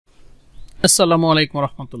আসসালামু আলাইকুম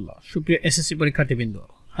রহমতুল্লাহ। সুপ্রিয় এসএসসি পরীক্ষার্থীবৃন্দ,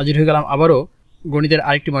 হাজির হয়ে গেলাম আবারও গণিতের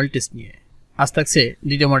আরেকটি মডেল টেস্ট নিয়ে। আজ থাকছে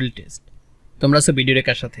দ্বিতীয় মডেল টেস্ট। তোমরা আছো ভিডিও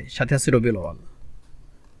রেখার সাথে আছে রবিউল আওয়াল।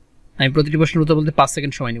 আমি প্রতিটি প্রশ্নের উত্তর বলতে 5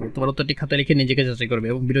 সেকেন্ড সময় নেব। তোমার উত্তরটি খাতায় লিখে নিজেকে যাচাই করবে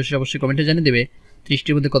এবং ভিডিও শেষে অবশ্যই কমেন্টে জানিয়ে দেবে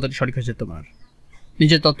 30টির মধ্যে কতটি সঠিক হয়েছে তোমার।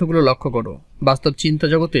 নিজের তথ্যগুলো লক্ষ্য করো। বাস্তব চিন্তা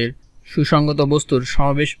জগতের সুসংগত বস্তুর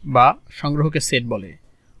সমাবেশ বা সংগ্রহকে সেট বলে।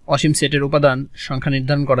 অসীম সেটের উপাদান সংখ্যা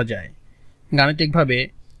নির্ধারণ করা যায়। গাণিতিকভাবে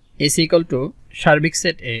AC equal to সার্বিক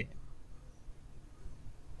সেট A।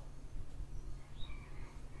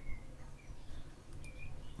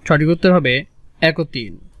 সঠিক উত্তর হবে 1 ও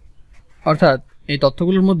 3। অর্থাৎ এই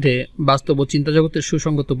তথ্যগুলোর মধ্যে বাস্তব ও চিন্তা জগতের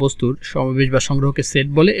সুসংগত বস্তুর সমাবেশ বা সংগ্রহকে সেট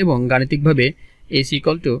বলে এবং গাণিতিকভাবে AC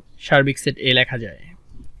equal to সার্বিক সেট A লেখা যায়।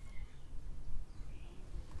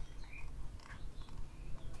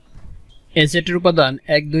 A সেটের উপাদান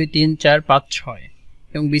 1 2 3 4 5 6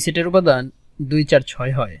 এবং B সেটের উপাদান 2 4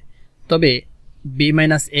 6 হয়। তবে B -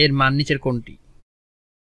 A এর মান নিচের কোনটি?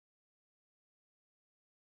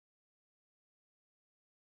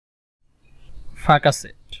 ফাঁকা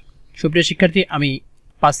সেট। সুপ্রিয় শিক্ষার্থী, আমি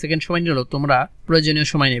 5 সেকেন্ড সময় নিলেও তোমরা প্রয়োজনীয়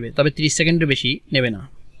সময় নেবে, তবে 30 সেকেন্ডের বেশি নেবে না।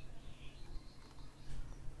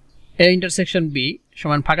 A ইন্টারসেকশন B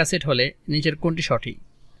সমান ফাঁকা সেট হলে নিচের কোনটি সঠিক?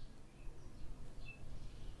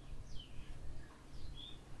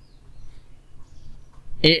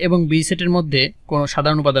 A এবং B সেটের মধ্যে কোনো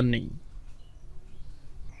সাধারণ উপাদান নেই।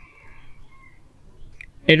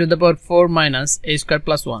 a to the power 4 minus a square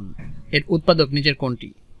plus 1 এর উৎপাদক নিচের কোনটি?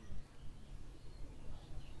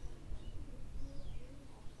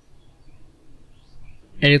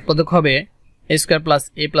 এর উৎপাদক হবে a square plus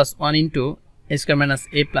a plus 1 into a square minus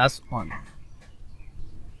a plus 1।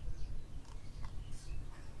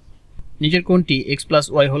 নিচের কোনটি x plus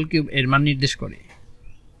y whole cube এর মান নির্দেশ করে?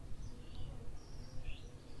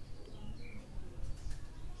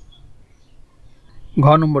 ঘ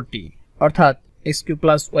নম্বরটি, অর্থাৎ x cube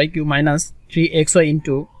plus y cube minus 3xy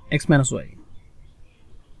into x minus y।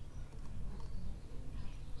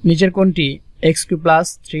 নিচের কোনটি x cube plus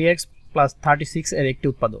 3x plus 36 এর একটি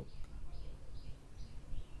উৎপাদক?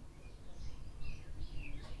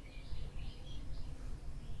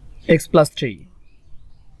 x plus 3।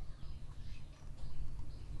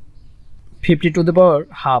 50 to the power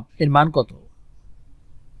half এর মান কত?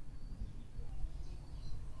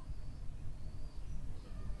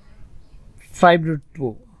 (5√2)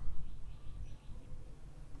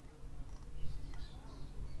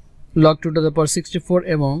 log 2 to the power 64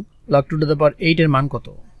 এবং log 2 to the power 8 এর মান কত?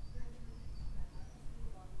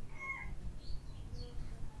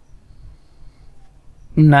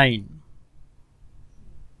 (9)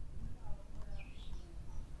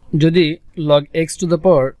 যদি log x to the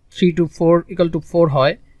power 3 to 4 equal to 4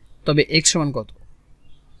 হয়, তবে x সমান কত?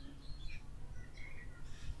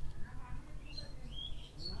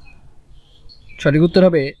 সঠিক উত্তর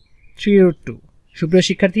হবে 3√2। সুপ্রিয়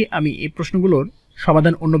শিক্ষার্থী, আমি এই প্রশ্নগুলোর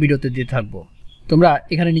সমাধান অন্য ভিডিওতে দিয়ে থাকবো। তোমরা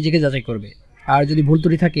এখানে নিজেকে যাচাই করবে, আর যদি ভুল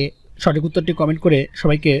ত্রুটি থাকে সঠিক উত্তরটি কমেন্ট করে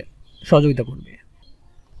সবাইকে সহযোগিতা করবে।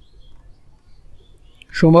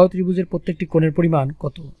 সমবাহু ত্রিভুজের প্রত্যেকটি কোণের পরিমাণ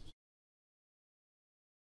কত?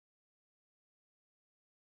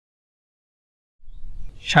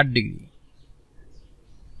 (60°)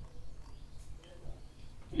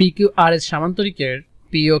 PQR এর সামান্তরিকের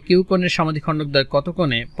P ও Q কোণের সমাধিখণ্ডক দ্বয় কত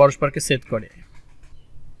কোণে পরস্পরকে ছেদ করে?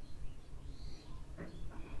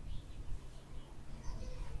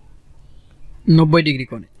 (90°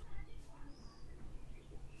 কোণে।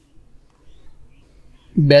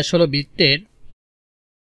 ব্যাস হলো বৃত্তের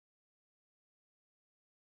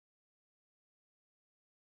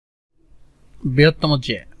বৃহত্তম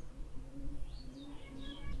জ্যা।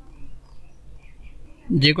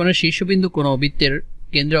 যে কোণের শীর্ষবিন্দু কোনো বৃত্তের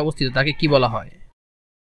কেন্দ্রে অবস্থিত তাকে কি বলা হয়?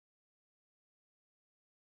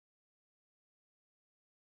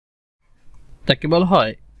 তাকে বলা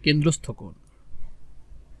হয় কেন্দ্রস্থ কোণ।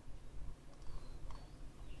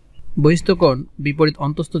 বহিস্থ কোণ বিপরীত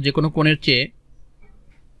অন্তস্থ যে কোনো কোণের চেয়ে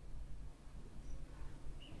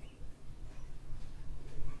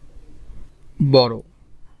বড়।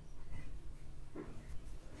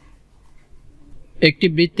 একটি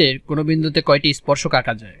বৃত্তের কোনো বিন্দুতে কয়টি স্পর্শক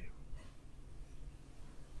আঁকা যায়?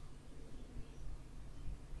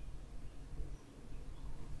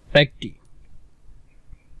 একটি।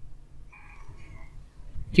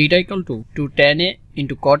 Theta equal to 2 tan a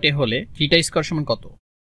into cot a হলে থিটা স্কয়ার সমান কত?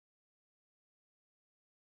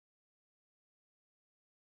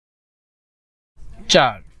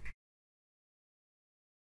 4।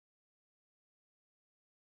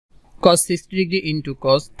 cos 60° into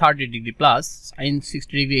cos 30° plus sin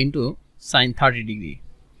 60° into sin 30°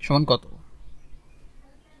 সমান কত?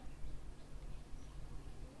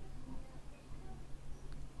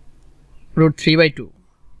 √3/2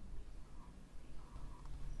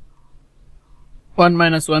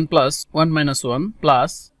 1 - 1 প্লাস 1 - 1 প্লাস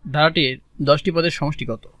ধারাটির 10টি পদের সমষ্টি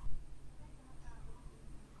কত?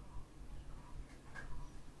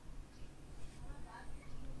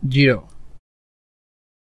 Zero.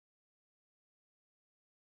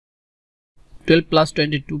 12 plus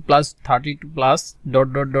 22 plus 32 plus ...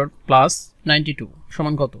 plus 92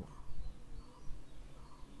 সমান কত?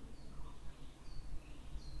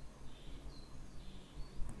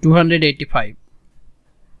 285।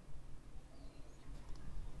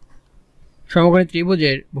 সমকোণী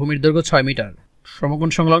ত্রিভুজের ভূমির দৈর্ঘ্য 6 মিটার। সমকোণ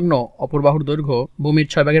সংলগ্ন অপর বাহুর দৈর্ঘ্য ভূমির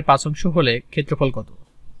 6/5 হলে ক্ষেত্রফল কত?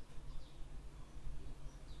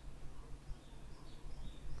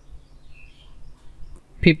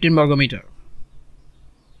 15 বর্গমিটার।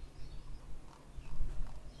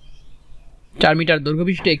 4 মিটার দৈর্ঘ্য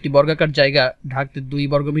বিশিষ্ট একটি বর্গাকার জায়গা ঢাকতে 2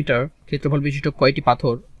 বর্গমিটার ক্ষেত্রফল বিশিষ্ট কয়টি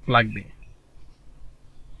পাথর লাগবে?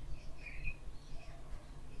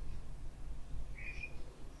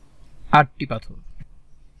 8টি পাথর।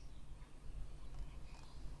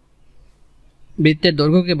 বৃত্তের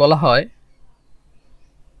দৈর্ঘ্যকে বলা হয়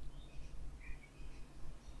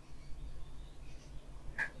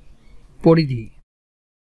পরিধি।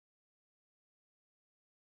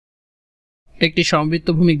 একটি সমবৃত্ত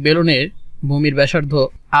ভূমিক বেলনের ভূমির ব্যাসার্ধ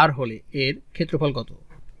r হলে এর ক্ষেত্রফল কত?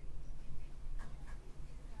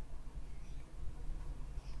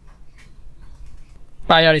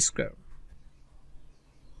 πr²।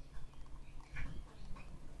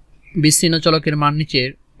 বিচ্ছিন্ন চলকের মান নিচের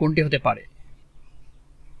কোনটি হতে পারে?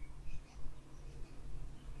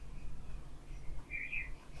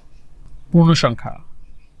 পূর্ণসংখ্যা।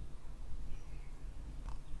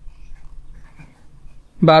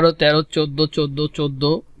 12, 13, 14, 14,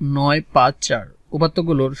 14, 9, 5, 4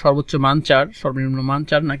 উপাত্তগুলোর সর্বোচ্চ মান 4, সর্বনিম্ন মান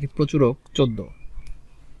 4 নাকি প্রচুরক 14?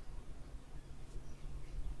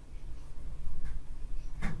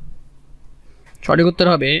 সঠিক উত্তর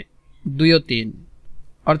হবে 2 ও 3,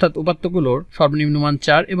 অর্থাৎ উপাত্তগুলোর সর্বনিম্ন মান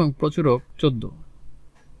 4 এবং প্রচুরক 14।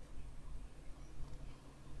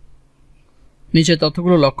 নিচের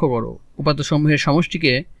তথ্যগুলো লক্ষ্য করো। উপাত্তসমূহের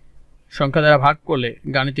সমষ্টিকে সংখ্যা দ্বারা ভাগ করলে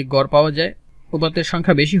গাণিতিক গড় পাওয়া যায়। উপাত্তের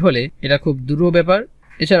সংখ্যা বেশি হলে এটা খুব দুরূহ ব্যাপার।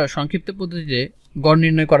 এছাড়াও সংক্ষিপ্ত পদ্ধতিতে গড়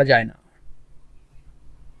নির্ণয় করা যায় না।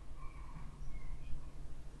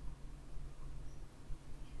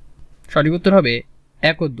 সঠিক উত্তর হবে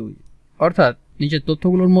 1 ও 2, অর্থাৎ নিচের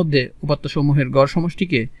তথ্যগুলোর মধ্যে উপাত্তসমূহের গড়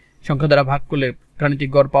সমষ্টিকে সংখ্যা দ্বারা ভাগ করলে গাণিতিক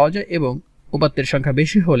গড় পাওয়া যায় এবং উপাত্তের সংখ্যা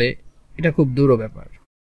বেশি হলে এটা খুব দুরূহ ব্যাপার।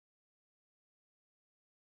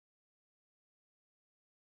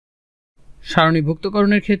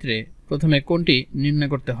 সারণীভুক্তকরণের ক্ষেত্রে প্রথমে কোনটি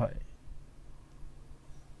নির্ণয় করতে হয়?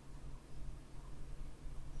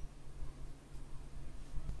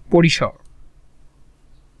 পরিসর।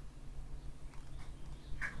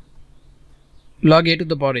 log a to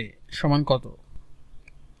the power a সমান কত?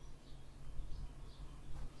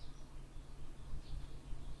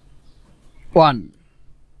 1।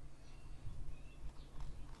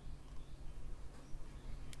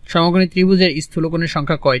 সমকোণী ত্রিভুজের স্থূলকোণের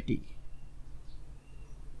সংখ্যা কয়টি?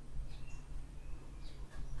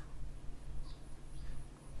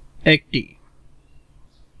 1টি।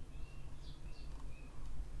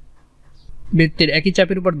 বৃত্তের একই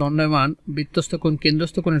চাপের উপর দণ্ডায়মান বৃত্তস্থ কোণ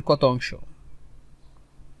কেন্দ্রস্থ কোণের কত অংশ?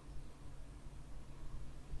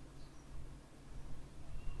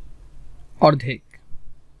 অর্ধেক।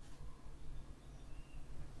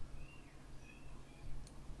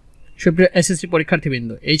 সুপ্রিয় এসএসসি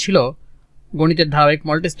পরীক্ষার্থীবৃন্দ, এই ছিল গণিতের ধারাবাহিক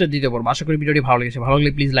মডেল টেস্টের দ্বিতীয় পর্ব। আশা করি ভিডিওটি ভালো লেগেছে। ভালো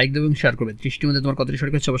লাগলে প্লিজ লাইক দেবে এবং শেয়ার করবে। দৃষ্টির মধ্যে তোমার কতটি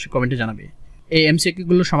সঠিক হচ্ছে অবশ্যই কমেন্টে জানাবে। এই MCQ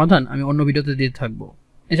গুলোর সমাধান আমি অন্য ভিডিওতে দিয়ে থাকবো।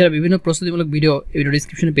 এছাড়া বিভিন্ন প্রস্তুতিমূলক ভিডিও এই ভিডিও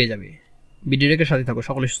ডিসক্রিপশনে পেয়ে যাবে। ভিডিওটাকে সাথে থাকো।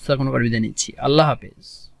 সকলে সুস্থ থাকুন। বিদায় নিচ্ছি। আল্লাহ হাফেজ।